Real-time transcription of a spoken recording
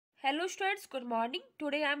Hello students, good morning.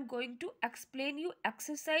 Today I am going to explain you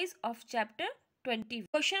exercise of chapter 20.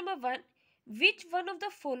 Question number 1. Which one of the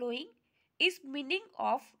following is meaning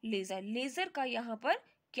of leisure? Laser का यहाँ पर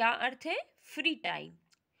क्या अर्थ है? Free time.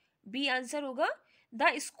 B answer होगा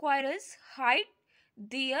the squirrels hide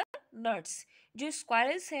there nuts. जो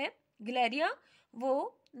squirrels है गिलेरिया,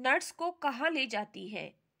 वो nuts को कहाँ ले जाती है?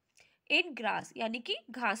 इन ग्रास, यानी कि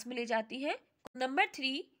घास में ले जाती है. Number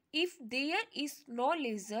 3. If there is no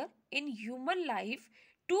laser in human life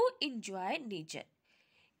to enjoy nature,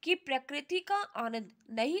 कि प्रकृति का आनंद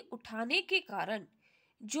नहीं उठाने के कारण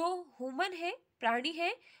जो ह्यूमन है, प्राणी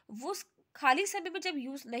है, वो खाली समय में जब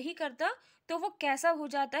यूज नहीं करता तो वो कैसा हो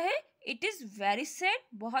जाता है? इट इज वेरी सैड,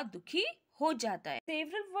 बहुत दुखी हो जाता है.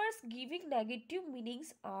 Several words giving negative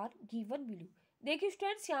meanings are given below. देखिए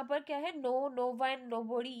स्टूडेंट्स, यहाँ पर क्या है? No, no one, know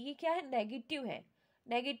body, ये क्या है? नेगेटिव है.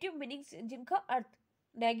 नेगेटिव मीनिंग्स जिनका अर्थ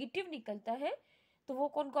नेगेटिव निकलता है तो वो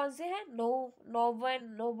कौन कौन से हैं? No, no one,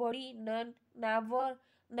 know body, none, never,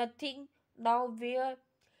 nothing, now, where.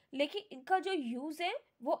 लेकिन इनका जो यूज है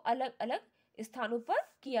वो अलग अलग स्थानों पर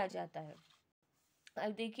किया जाता है.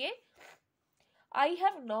 अब देखिए, I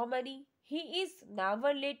have no money, he is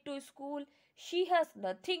never late to school, she has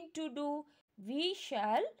nothing to do, we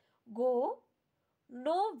shall go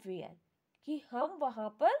know where, कि हम वहां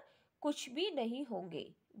पर कुछ भी नहीं होंगे.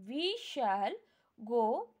 We shall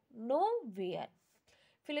go know where.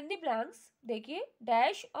 Fill in the blanks. देखिए,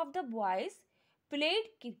 dash of the boys played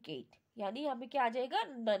cricket, यानी यहाँ पे क्या आ जाएगा?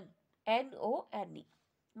 None, NONE.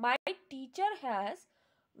 My teacher has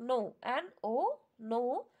no, NO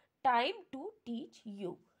time to teach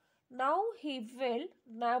you. Now he will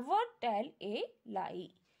never tell a lie.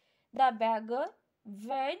 The beggar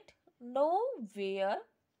went nowhere.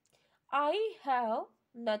 I have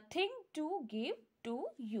nothing to give to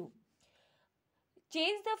you.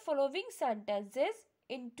 Change the following sentences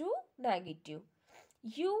into negative.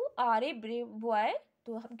 You are a brave boy.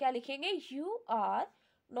 तो हम क्या लिखेंगे? You are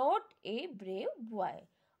not a brave boy.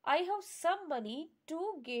 I have some money to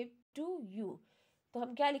give to you. तो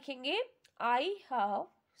हम क्या लिखेंगे? I have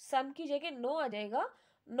some की जगह no आ जाएगा.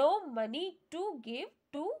 No money to give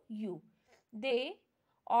to you. They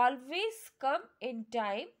always come in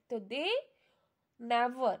time. तो they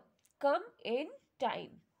never come in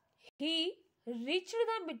time. He reached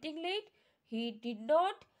the meeting late. He did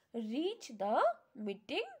not reach the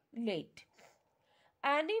meeting late.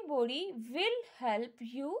 Anybody will help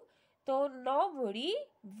you. So nobody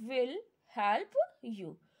will help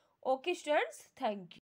you. Okay students, thank you.